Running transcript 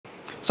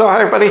So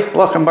hi everybody,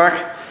 welcome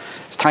back.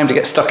 It's time to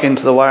get stuck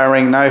into the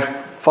wiring now.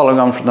 Following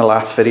on from the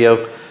last video,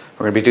 we're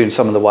going to be doing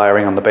some of the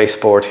wiring on the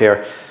baseboard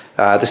here.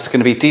 This is going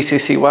to be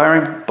DCC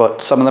wiring,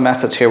 but some of the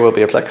methods here will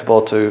be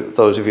applicable to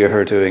those of you who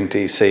are doing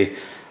DC,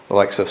 the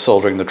likes of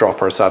soldering the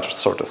droppers, that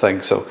sort of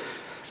thing. So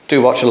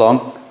do watch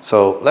along.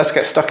 So let's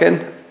get stuck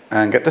in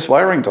and get this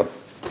wiring done.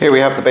 Here we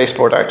have the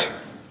baseboard out.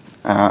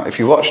 If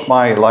you watched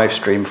my live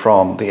stream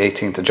from the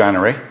 18th of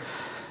January,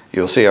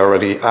 you'll see I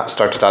already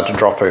started adding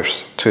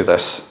droppers to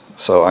this.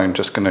 So I'm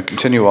just going to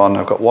continue on.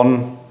 I've got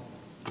one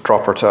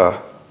dropper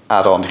to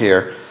add on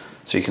here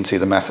so you can see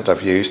the method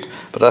I've used.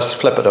 But let's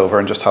flip it over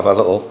and just have a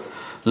little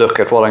look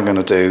at what I'm going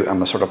to do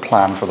and the sort of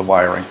plan for the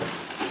wiring.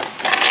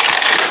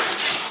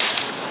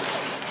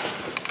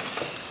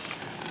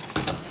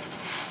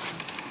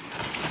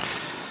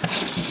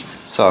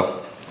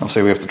 So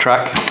obviously we have the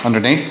track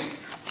underneath.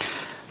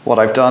 What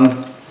I've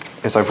done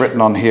is I've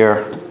written on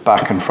here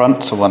back and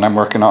front, so when I'm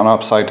working on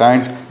upside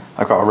down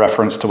I've got a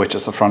reference to which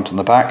is the front and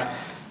the back,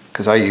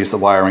 because I use the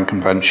wiring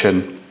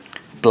convention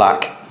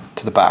black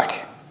to the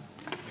back.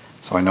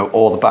 So I know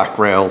all the back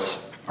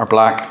rails are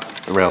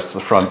black, the rails to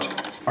the front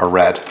are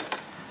red.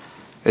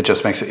 It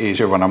just makes it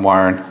easier when I'm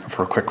wiring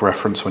for a quick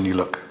reference when you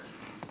look.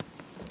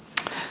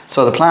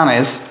 So the plan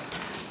is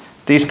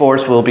these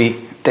boards will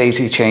be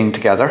daisy chained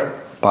together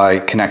by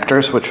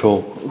connectors which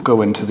will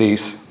go into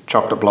these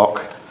chocolate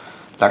block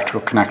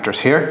electrical connectors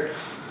here.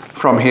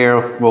 From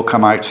here will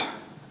come out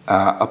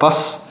a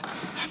bus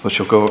which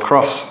will go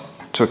across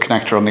to a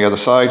connector on the other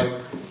side,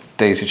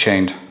 daisy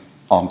chained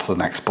onto the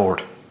next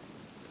board.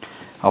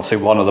 Obviously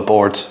one of the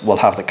boards will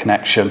have the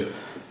connection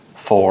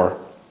for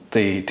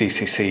the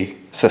DCC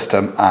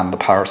system and the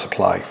power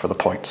supply for the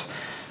points.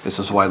 This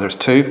is why there's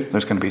two.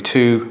 There's going to be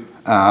two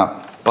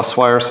bus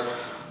wires,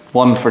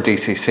 one for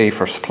DCC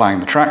for supplying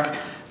the track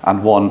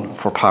and one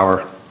for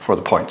power for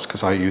the points,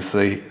 because I use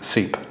the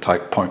SEEP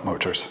type point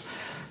motors.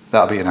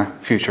 That'll be in a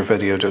future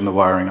video doing the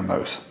wiring on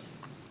those.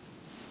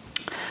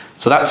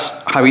 So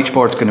that's how each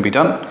board's going to be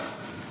done.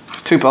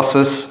 Two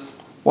buses,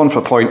 one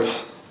for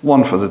points,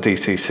 one for the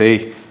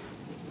DCC.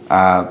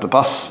 The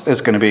bus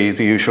is going to be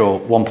the usual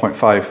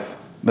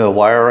 1.5mm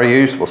wire I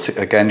use. We'll see,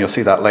 again, you'll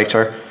see that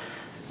later.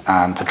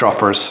 And the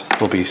droppers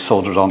will be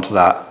soldered onto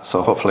that.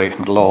 So hopefully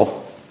it'll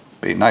all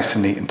be nice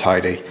and neat and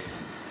tidy.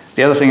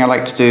 The other thing I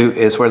like to do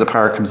is where the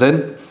power comes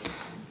in,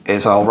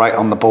 is I'll write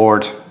on the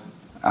board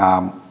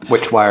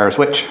which wire is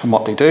which and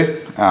what they do.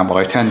 What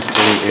I tend to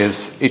do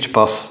is each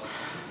bus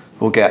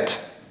will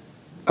get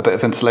a bit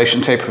of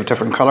insulation tape of a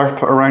different colour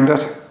put around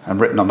it,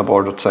 and written on the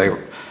board would say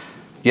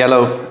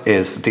yellow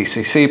is the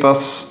DCC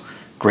bus,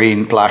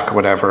 green, black,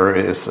 whatever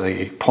is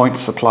the point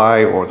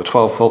supply or the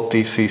 12-volt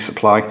DC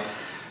supply.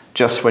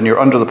 Just when you're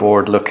under the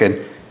board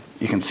looking,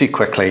 you can see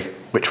quickly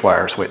which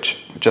wire is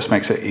which. It just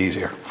makes it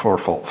easier for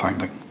fault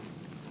finding.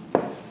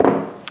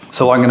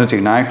 So what I'm going to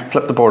do now,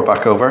 flip the board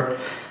back over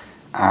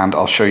and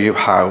I'll show you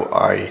how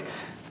I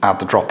add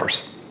the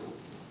droppers.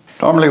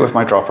 Normally with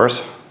my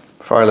droppers,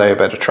 before I lay a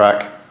bit of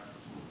track,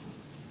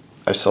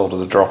 I solder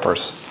the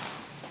droppers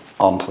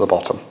onto the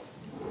bottom.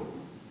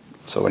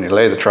 So when you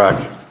lay the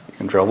track, you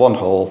can drill one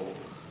hole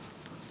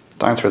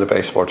down through the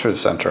baseboard, through the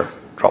centre,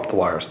 drop the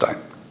wires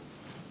down.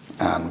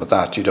 And with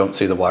that you don't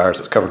see the wires,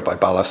 it's covered by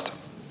ballast,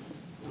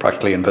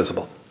 practically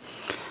invisible.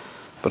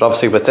 But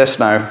obviously with this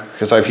now,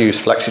 because I've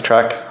used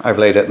FlexiTrack, I've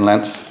laid it in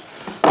lengths,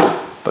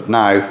 but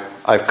now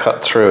I've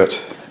cut through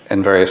it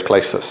in various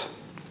places.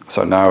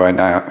 So now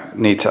I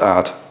need to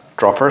add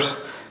droppers,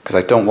 because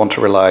I don't want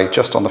to rely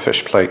just on the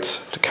fish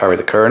plates to carry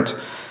the current.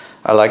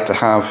 I like to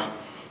have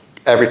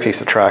every piece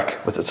of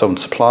track with its own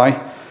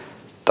supply.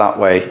 That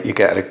way you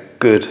get a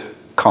good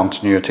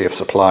continuity of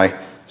supply,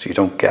 so you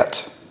don't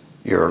get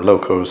your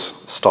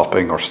locos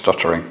stopping or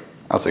stuttering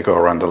as they go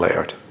around the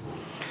layout.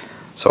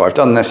 So I've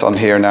done this on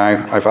here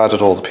now, I've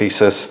added all the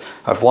pieces.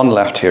 I have one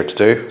left here to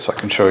do, so I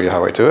can show you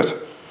how I do it.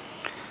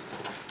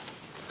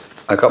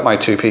 I've got my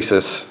two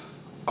pieces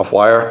of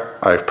wire.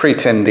 I've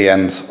pre-tinned the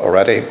ends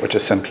already, which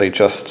is simply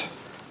just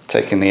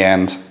taking the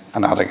end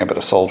and adding a bit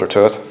of solder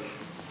to it.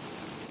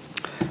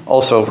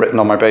 Also written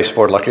on my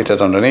baseboard like I did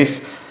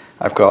underneath,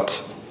 I've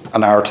got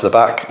an arrow to the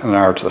back and an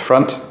arrow to the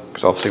front,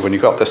 because obviously when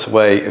you've got this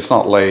away, it's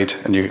not laid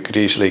and you could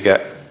easily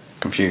get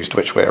confused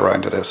which way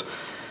around it is.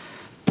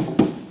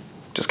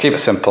 Just keep it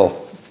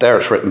simple. There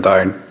it's written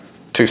down,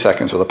 2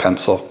 seconds with a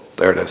pencil,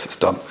 there it is, it's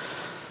done.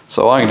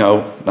 So I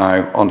know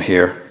now on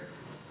here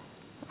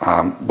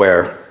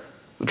where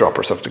the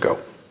droppers have to go.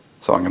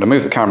 So I'm going to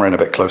move the camera in a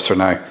bit closer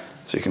now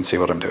so you can see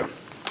what I'm doing.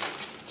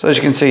 So as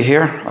you can see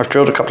here, I've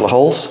drilled a couple of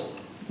holes.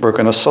 We're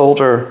going to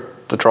solder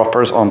the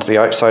droppers onto the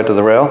outside of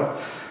the rail.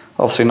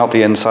 Obviously not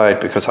the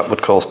inside, because that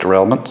would cause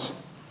derailments.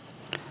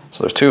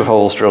 So there's 2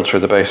 holes drilled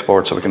through the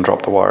baseboard so we can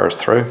drop the wires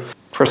through.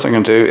 First thing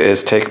I'm going to do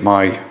is take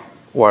my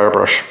wire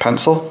brush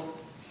pencil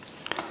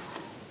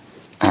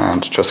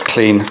and just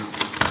clean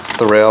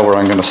the rail where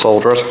I'm going to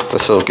solder it.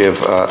 This will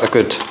give a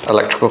good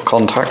electrical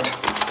contact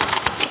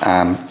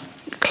and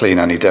clean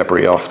any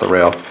debris off the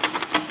rail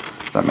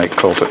that may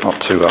cause it not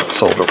to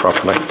solder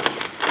properly.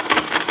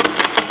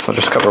 So So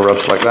just a couple of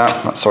rubs like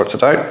that sorts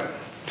it out.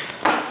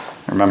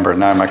 Remember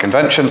now my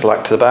convention,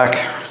 black to the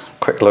back.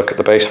 Quick look at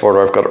the baseboard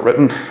where I've got it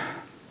written. So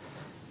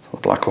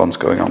the black one's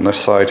going on this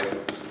side.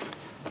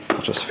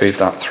 I'll just feed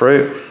that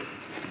through.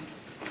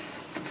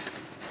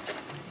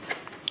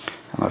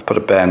 And I've put a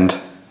bend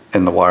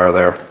in the wire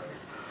there.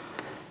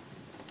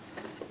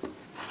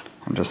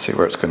 And just see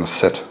where it's going to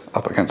sit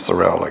up against the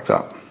rail like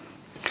that.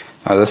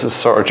 Now this is the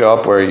sort of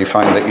job where you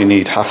find that you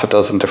need half a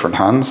dozen different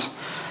hands.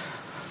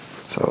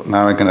 So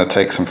now I'm going to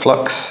take some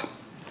flux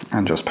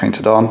and just paint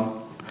it on.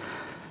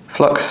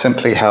 Flux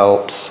simply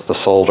helps the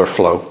solder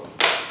flow,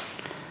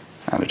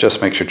 and it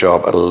just makes your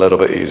job a little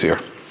bit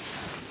easier.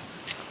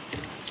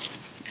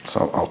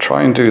 So I'll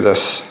try and do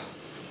this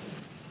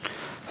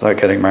without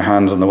getting my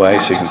hands in the way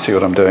so you can see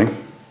what I'm doing.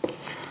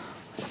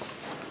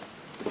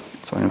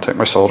 So I'm going to take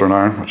my soldering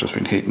iron, which has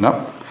been heating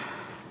up.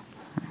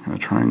 I'm going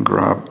to try and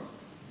grab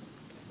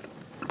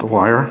the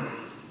wire,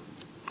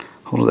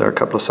 hold it there a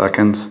couple of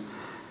seconds.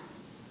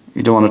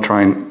 You don't want to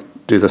try and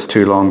do this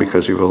too long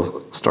because you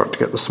will start to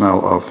get the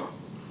smell of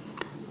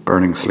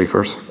burning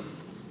sleepers.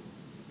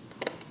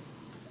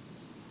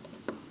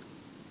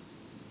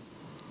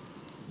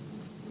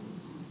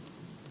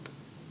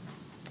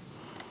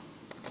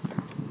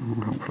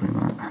 Hopefully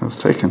that has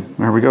taken.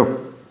 There we go.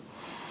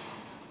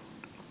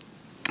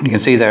 You can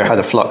see there how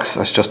the flux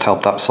has just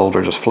helped that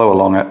solder just flow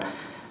along it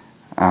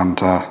and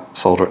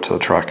solder it to the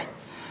track.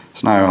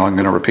 So now I'm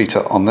going to repeat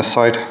it on this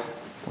side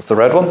with the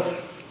red one.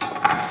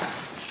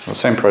 The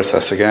same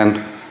process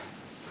again.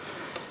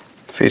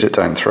 Feed it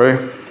down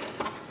through.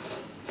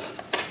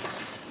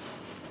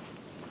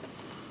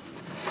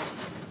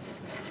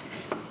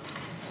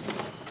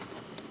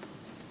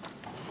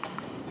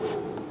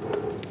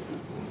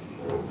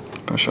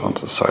 Push it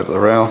onto the side of the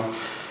rail.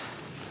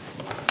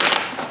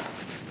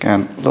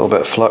 Again, a little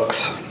bit of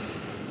flux.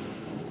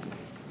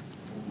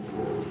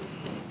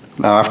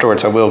 Now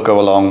afterwards I will go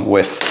along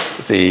with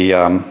the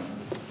an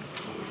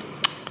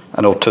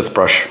old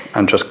toothbrush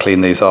and just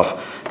clean these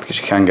off, because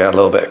you can get a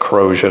little bit of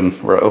corrosion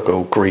where it'll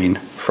go green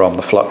from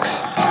the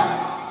flux.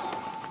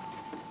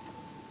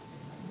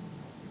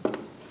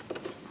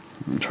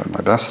 I'm trying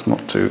my best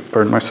not to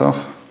burn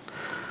myself.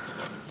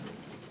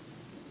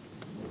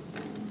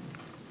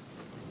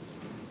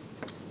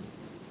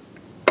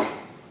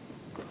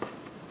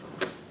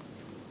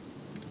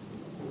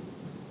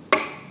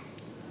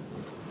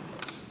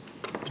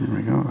 There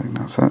we go, I think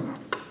that's it.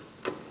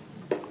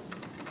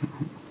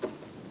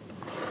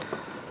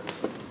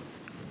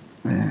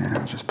 Yeah,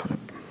 I'll just put a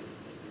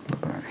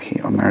little bit of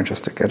heat on there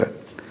just to get it.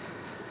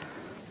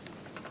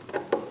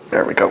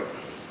 There we go.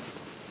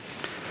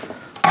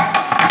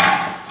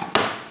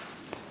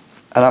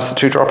 And that's the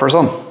two droppers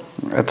on.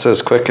 It's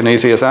as quick and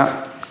easy as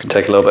that. It can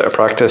take a little bit of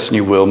practice and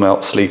you will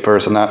melt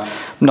sleepers and that.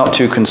 I'm not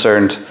too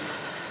concerned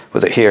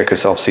with it here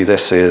because obviously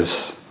this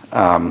is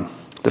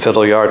the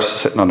fiddle yard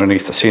sitting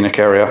underneath the scenic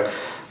area.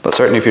 But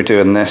certainly if you're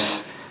doing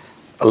this,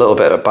 a little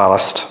bit of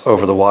ballast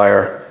over the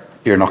wire,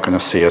 you're not going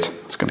to see it.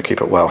 It's going to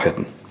keep it well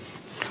hidden.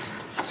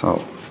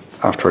 So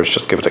afterwards,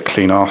 just give it a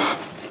clean off.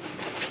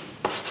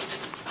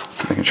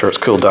 Making sure it's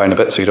cooled down a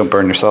bit so you don't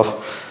burn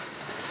yourself.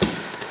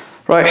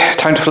 Right,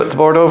 time to flip the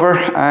board over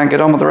and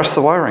get on with the rest of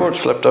the wiring. Board's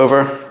flipped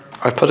over.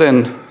 I've put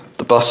in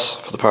the bus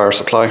for the power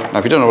supply. Now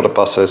if you don't know what a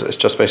bus is, it's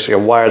just basically a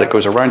wire that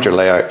goes around your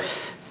layout,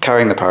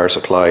 carrying the power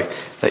supply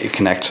that you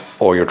connect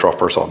all your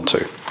droppers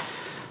onto.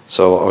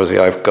 So obviously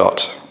I've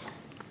got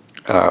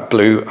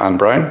blue and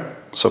brown,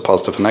 so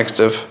positive and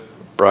negative.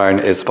 Brown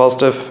is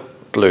positive,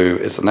 blue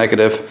is the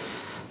negative.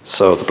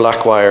 So the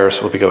black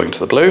wires will be going to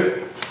the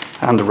blue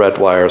and the red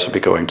wires will be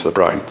going to the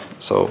brown.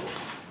 So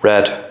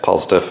red,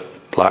 positive,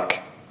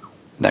 black,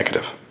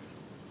 negative.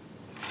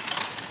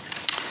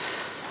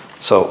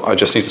 So I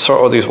just need to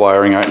sort all these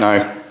wiring out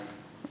now.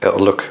 It'll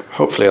look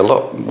hopefully a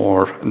lot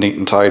more neat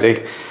and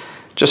tidy.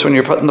 Just when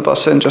you're putting the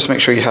bus in, just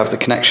make sure you have the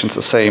connections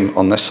the same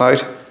on this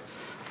side.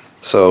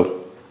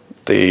 So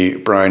the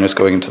brown is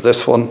going into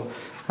this one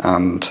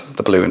and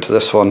the blue into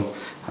this one,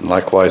 and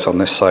likewise on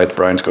this side the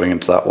brown's going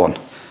into that one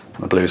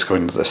and the blue's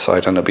going into this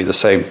side, and it'll be the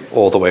same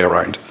all the way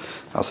around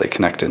as they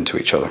connect into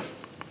each other.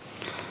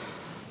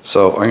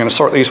 So I'm going to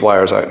sort these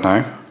wires out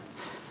now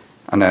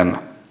and then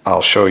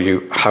I'll show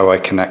you how I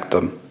connect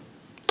them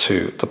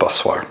to the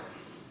bus wire.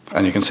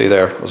 And you can see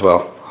there as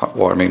well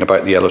what I mean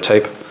about the yellow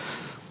tape.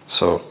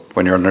 So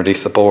when you're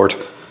underneath the board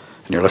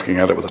and you're looking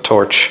at it with a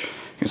torch,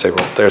 you can say,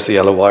 well, there's the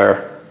yellow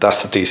wire,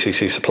 that's the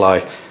DCC supply,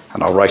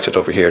 and I'll write it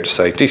over here to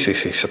say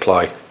DCC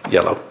supply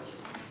yellow.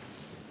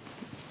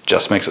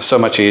 Just makes it so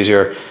much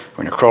easier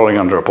when you're crawling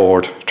under a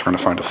board trying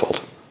to find a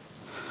fault.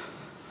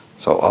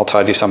 So I'll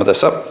tidy some of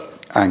this up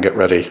and get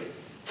ready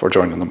for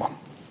joining them on.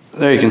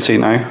 There you can see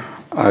now,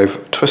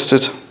 I've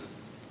twisted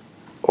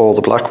all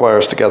the black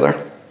wires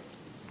together,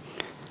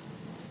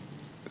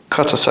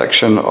 cut a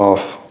section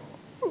of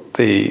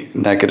the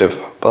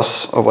negative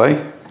bus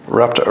away,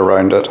 wrapped it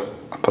around it,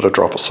 and put a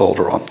drop of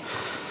solder on.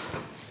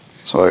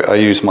 So I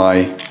use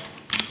my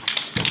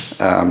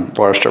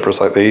wire strippers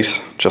like these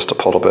just to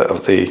pull a bit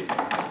of the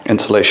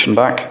insulation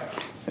back.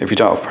 If you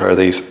don't have a pair of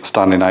these,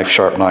 Stanley knife,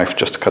 sharp knife,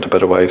 just to cut a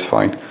bit away is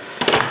fine.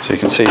 So you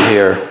can see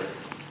here,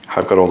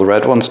 I've got all the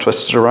red ones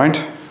twisted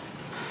around.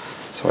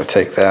 So I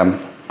take them,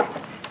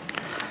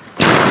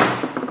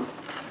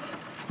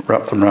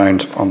 wrap them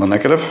round on the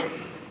negative.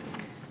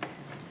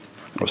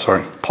 Oh,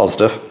 sorry,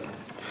 positive.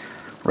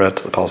 Red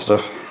to the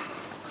positive.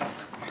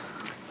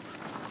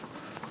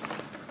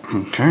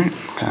 Okay,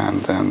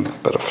 and then a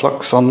bit of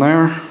flux on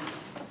there.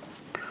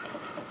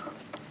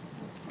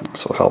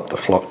 This will help the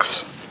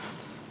flux.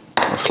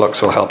 The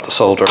flux will help the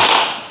solder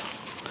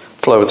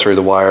flow through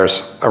the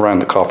wires around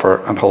the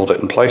copper and hold it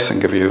in place and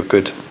give you a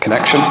good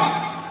connection.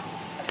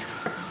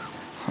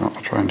 I'll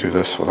try and do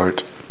this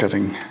without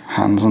getting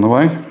hands in the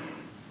way.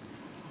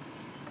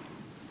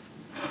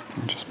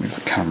 I'll just move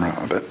the camera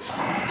out a bit.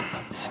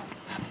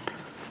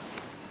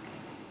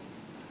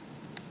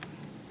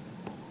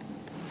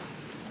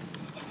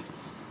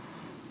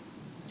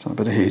 So a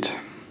bit of heat.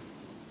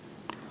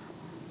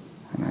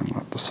 And then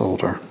let the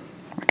solder.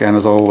 Again,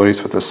 as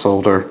always with this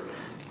solder,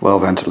 well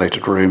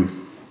ventilated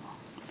room.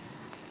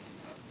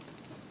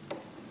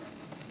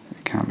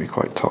 It can be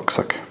quite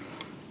toxic.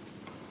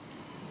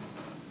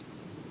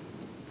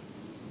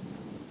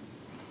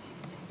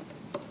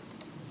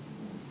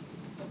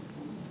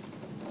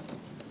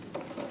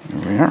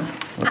 There we are.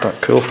 Let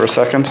that cool for a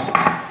second.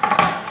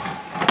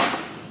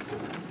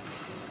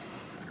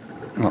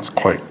 That's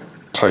quite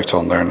tight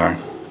on there now.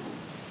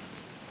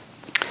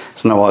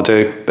 So now what I'll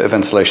do, a bit of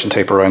insulation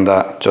tape around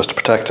that just to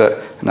protect it,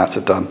 and that's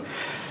it done.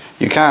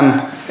 You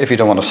can, if you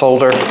don't want to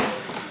solder,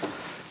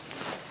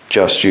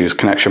 just use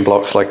connection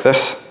blocks like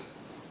this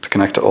to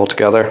connect it all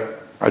together.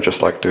 I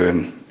just like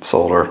doing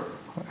solder.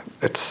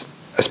 It's,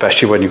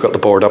 especially when you've got the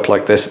board up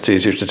like this, it's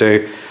easier to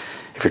do.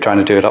 If you're trying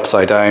to do it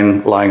upside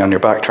down, lying on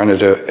your back trying to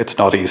do it, it's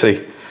not easy.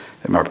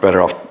 You might be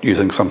better off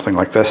using something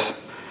like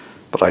this.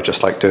 But I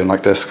just like doing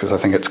like this because I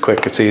think it's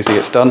quick, it's easy,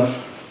 it's done,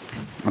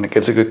 and it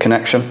gives a good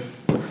connection.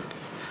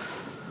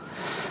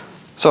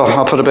 So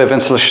I'll put a bit of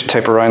insulation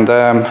tape around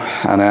them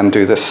and then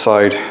do this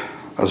side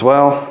as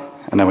well,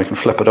 and then we can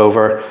flip it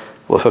over.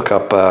 We'll hook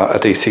up a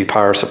DC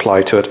power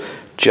supply to it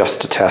just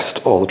to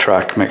test all the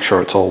track, make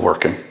sure it's all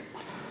working.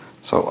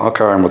 So I'll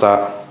carry on with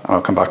that and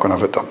I'll come back when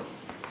I've it done.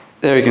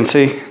 There you can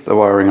see the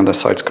wiring on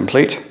this side's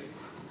complete.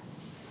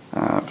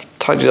 I've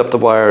tidied up the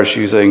wires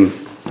using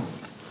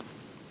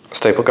a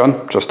staple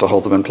gun just to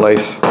hold them in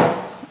place,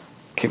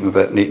 keep them a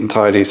bit neat and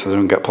tidy so they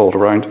don't get pulled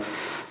around.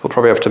 We'll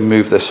probably have to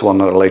move this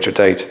one at a later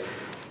date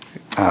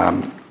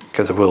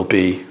because there will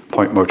be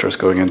point motors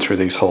going in through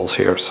these holes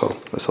here, so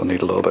this will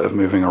need a little bit of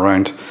moving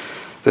around.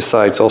 This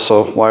side's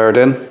also wired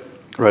in,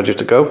 ready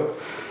to go.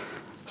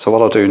 So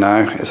what I'll do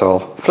now is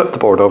I'll flip the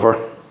board over,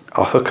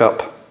 I'll hook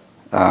up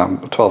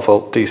a 12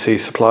 volt DC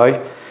supply,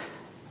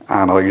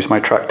 and I'll use my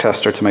track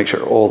tester to make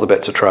sure all the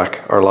bits of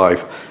track are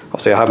live.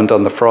 Obviously I haven't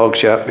done the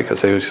frogs yet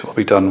because those will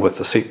be done with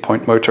the seat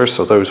point motors,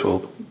 so those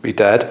will be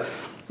dead,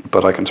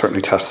 but I can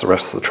certainly test the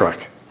rest of the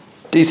track.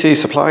 DC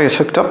supply is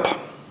hooked up.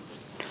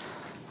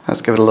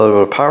 Let's give it a little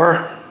bit of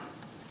power,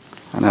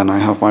 and then I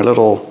have my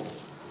little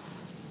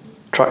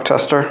track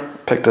tester.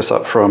 Picked this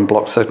up from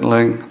Block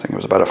Signaling, I think it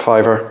was about a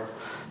 $5.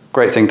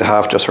 Great thing to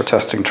have just for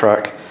testing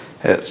track.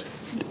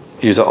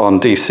 Use it on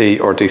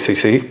DC or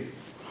DCC.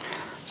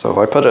 So if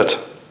I put it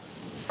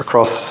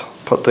across,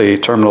 put the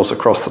terminals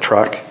across the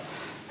track,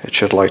 it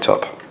should light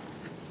up.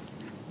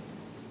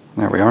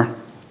 There we are.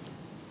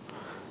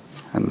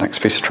 And next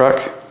piece of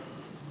track.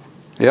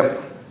 Yep.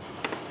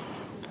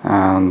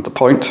 And the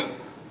point.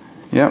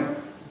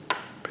 Yep.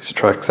 Piece of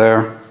track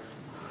there.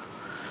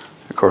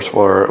 Of course,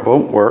 where it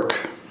won't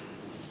work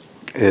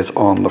is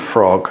on the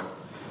frog,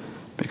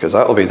 because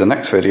that will be the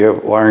next video,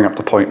 wiring up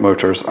the point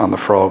motors and the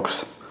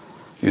frogs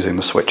using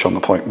the switch on the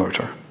point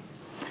motor.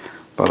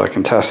 But I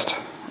can test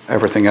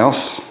everything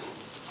else,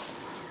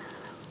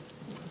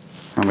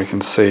 and we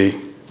can see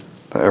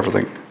that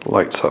everything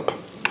lights up.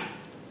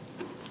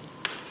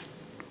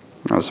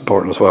 That's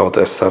important as well with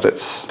this, that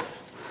it's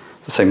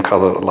the same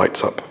color that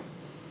lights up,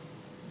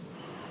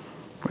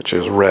 which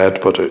is red,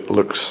 but it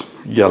looks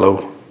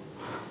yellow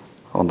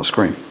on the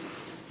screen.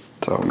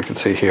 So we can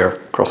see here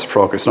across the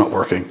frog it's not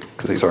working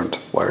because these aren't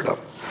wired up.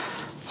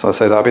 So I'll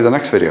say that'll be the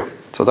next video.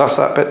 So that's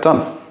that bit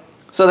done.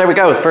 So there we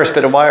go, the first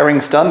bit of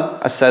wiring's done.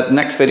 As I said, the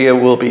next video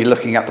we'll be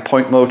looking at the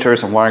point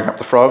motors and wiring up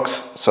the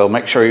frogs. So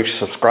make sure you've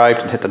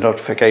subscribed and hit the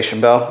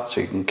notification bell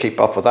so you can keep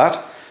up with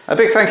that. A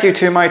big thank you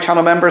to my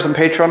channel members and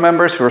Patreon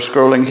members who are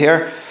scrolling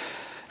here.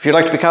 If you'd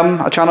like to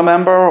become a channel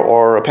member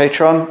or a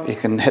patron, you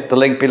can hit the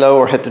link below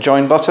or hit the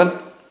join button.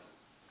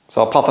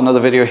 So I'll pop another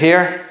video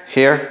here,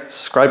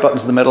 subscribe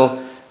button's in the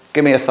middle.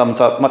 Give me a thumbs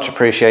up, much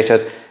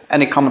appreciated.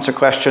 Any comments or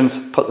questions,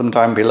 put them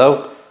down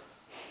below.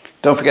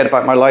 Don't forget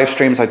about my live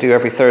streams I do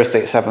every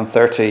Thursday at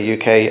 7:30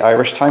 UK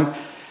Irish time.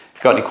 If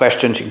you've got any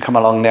questions, you can come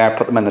along there,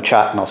 put them in the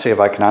chat, and I'll see if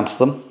I can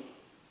answer them.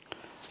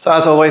 So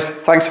as always,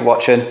 thanks for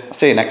watching. I'll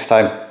see you next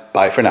time.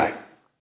 Bye for now.